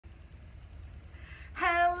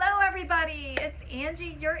everybody, it's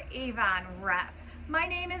Angie, your Avon rep. My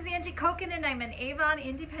name is Angie Koken and I'm an Avon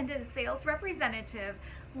independent sales representative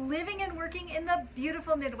living and working in the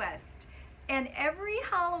beautiful Midwest. And every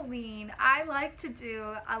Halloween, I like to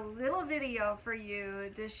do a little video for you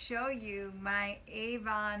to show you my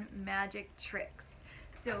Avon magic tricks.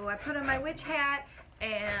 So I put on my witch hat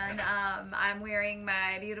and I'm wearing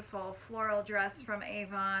my beautiful floral dress from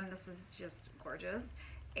Avon. This is just gorgeous.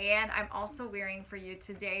 And I'm also wearing for you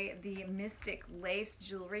today the Mystic Lace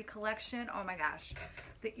Jewelry Collection. Oh my gosh.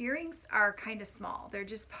 The earrings are kind of small. They're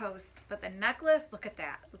just post. But the necklace, look at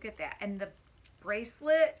that. Look at that. And the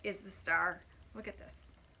bracelet is the star. Look at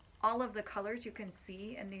this. All of the colors you can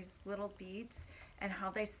see in these little beads and how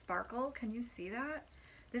they sparkle. Can you see that?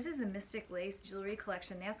 This is the Mystic Lace Jewelry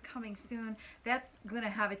Collection. That's coming soon. That's going to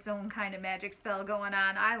have its own kind of magic spell going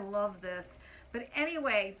on. I love this. But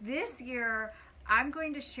anyway, this year I'm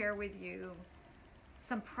going to share with you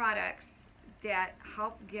some products that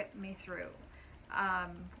help get me through.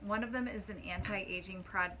 One of them is an anti-aging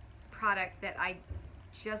product that I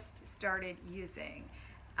just started using.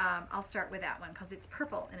 I'll start with that one because it's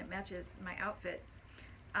purple and it matches my outfit.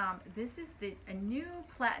 This is a new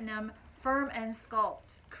Platinum Firm and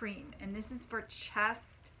Sculpt cream, and this is for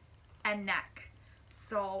chest and neck.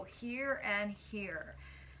 So here and here.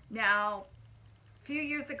 Now, a few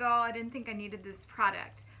years ago, I didn't think I needed this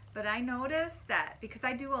product, but I noticed that because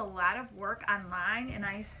I do a lot of work online and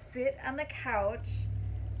I sit on the couch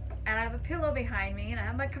and I have a pillow behind me and I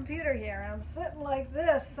have my computer here and I'm sitting like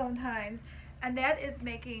this sometimes, and that is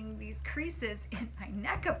making these creases in my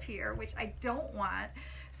neck appear, which I don't want.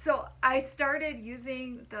 So I started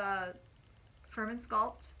using the Firm and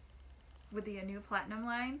Sculpt with the new Platinum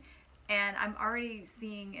line, and I'm already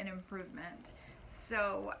seeing an improvement.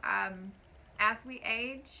 So as we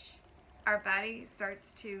age, our body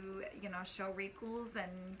starts to, show wrinkles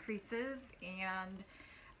and creases, and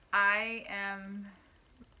I am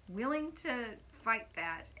willing to fight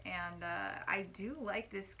that. And I do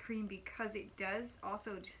like this cream because it does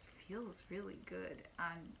also just feels really good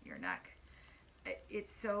on your neck.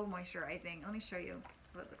 It's so moisturizing. Let me show you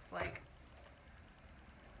what it looks like.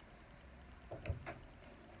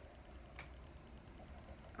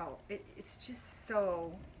 Oh, it's just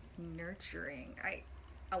so nurturing. I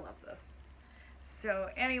love this. So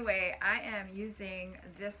anyway, I am using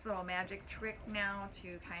this little magic trick now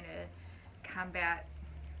to kind of combat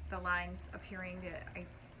the lines appearing that I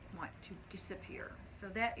want to disappear. So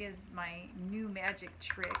that is my new magic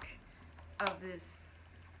trick of this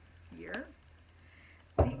year.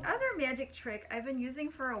 The other magic trick I've been using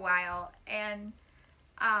for a while, and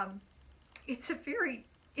it's a very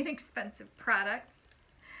inexpensive product.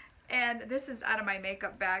 And this is out of my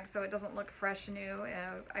makeup bag, so it doesn't look fresh new.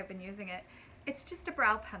 I've been using it. It's just a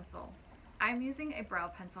brow pencil. I'm using a brow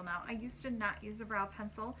pencil now. I used to not use a brow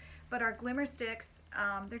pencil, but our glimmer sticks,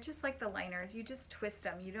 they're just like the liners. You just twist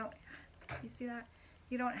them. You see that?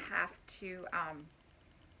 You don't have to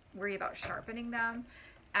worry about sharpening them.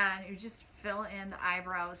 And you just fill in the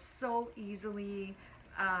eyebrows so easily.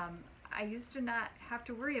 I used to not have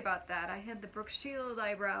to worry about that. I had the Brooke Shield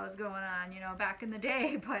eyebrows going on, back in the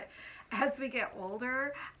day, but as we get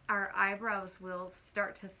older, our eyebrows will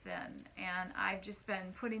start to thin, and I've just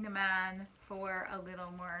been putting them on for a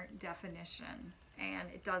little more definition, and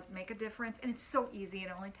it does make a difference, and it's so easy.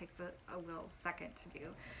 It only takes a little second to do.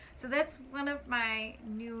 So that's one of my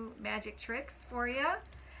new magic tricks for you.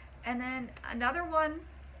 And then another one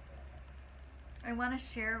I want to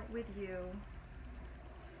share with you,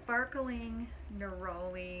 Sparkling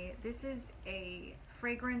Neroli. This is a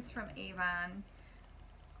fragrance from Avon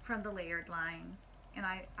from the Layered line, and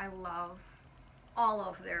I love all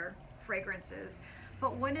of their fragrances.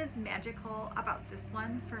 But what is magical about this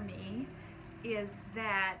one for me is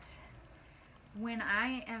that when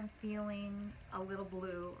I am feeling a little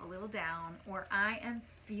blue, a little down, or I am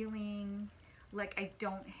feeling like I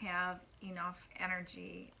don't have enough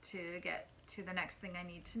energy to get to the next thing I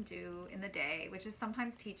need to do in the day, which is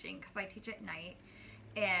sometimes teaching, because I teach at night,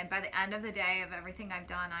 and by the end of the day of everything I've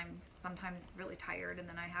done, I'm sometimes really tired, and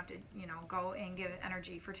then I have to go and give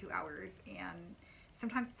energy for 2 hours, and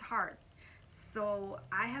sometimes it's hard. So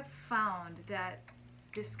I have found that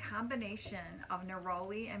this combination of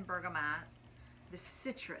neroli and bergamot, the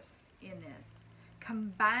citrus in this,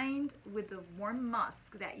 combined with the warm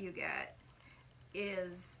musk that you get,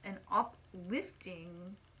 is an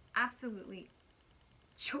uplifting, absolutely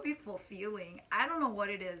joyful feeling. I don't know what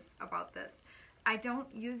it is about this. I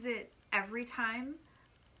don't use it every time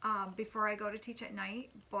before I go to teach at night,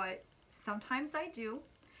 but sometimes I do.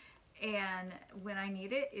 And when I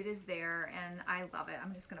need it, it is there, and I love it.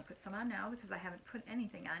 I'm just going to put some on now because I haven't put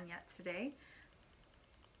anything on yet today.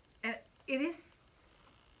 And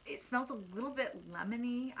it smells a little bit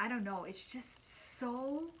lemony. I don't know. It's just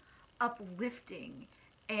so uplifting,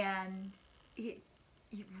 and it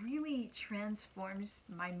really transforms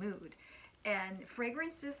my mood. And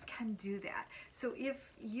fragrances can do that. So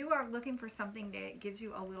if you are looking for something that gives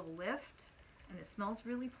you a little lift and it smells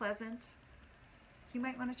really pleasant, you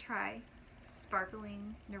might want to try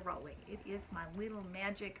Sparkling Neroli. It is my little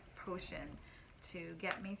magic potion to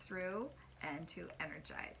get me through and to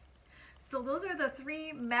energize. So those are the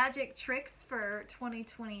 3 magic tricks for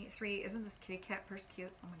 2023. Isn't this kitty cat purse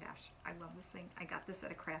cute? Oh my gosh, I love this thing. I got this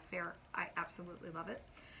at a craft fair. I absolutely love it.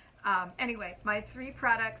 Anyway, my 3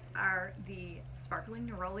 products are the Sparkling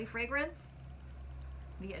Neroli fragrance,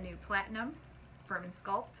 the Anew Platinum Firm and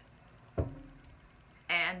Sculpt,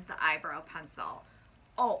 and the eyebrow pencil.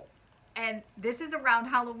 Oh, and this is around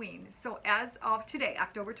Halloween. So as of today,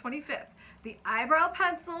 October 25th, the eyebrow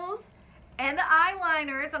pencils and the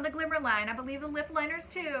eyeliners on the Glimmer line, I believe the lip liners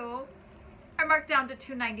too, are marked down to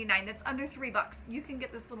 $2.99. That's under $3. You can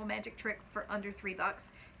get this little magic trick for under $3.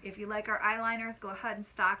 If you like our eyeliners, go ahead and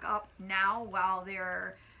stock up now while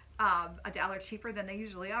they're $1 cheaper than they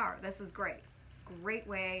usually are. This is great. Great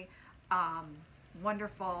way.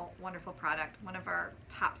 Wonderful, wonderful product. One of our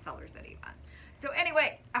top sellers at Avon. So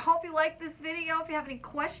anyway, I hope you liked this video. If you have any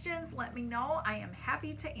questions, let me know. I am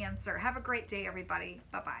happy to answer. Have a great day, everybody.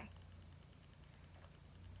 Bye-bye.